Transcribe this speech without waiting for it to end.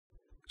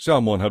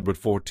Psalm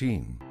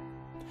 114.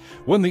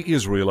 When the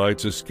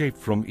Israelites escaped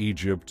from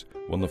Egypt,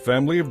 when the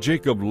family of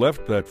Jacob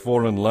left that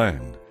foreign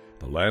land,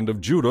 the land of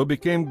Judah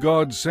became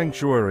God's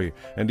sanctuary,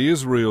 and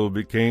Israel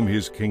became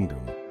his kingdom.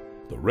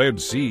 The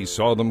Red Sea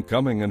saw them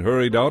coming and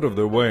hurried out of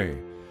their way.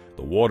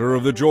 The water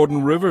of the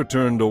Jordan River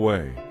turned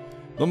away.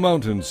 The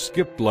mountains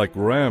skipped like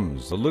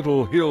rams, the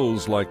little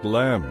hills like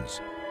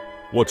lambs.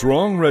 What's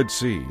wrong, Red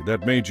Sea,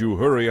 that made you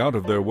hurry out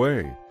of their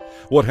way?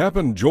 What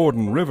happened,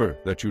 Jordan River,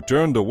 that you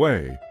turned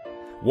away?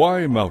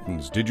 Why,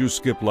 mountains, did you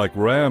skip like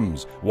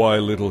rams? Why,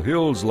 little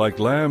hills like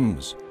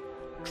lambs?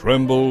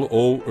 Tremble,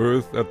 O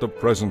earth, at the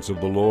presence of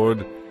the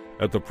Lord,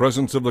 at the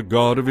presence of the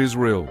God of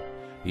Israel.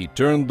 He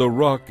turned the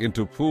rock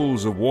into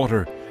pools of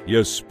water.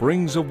 Yes,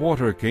 springs of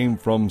water came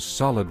from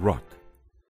solid rock.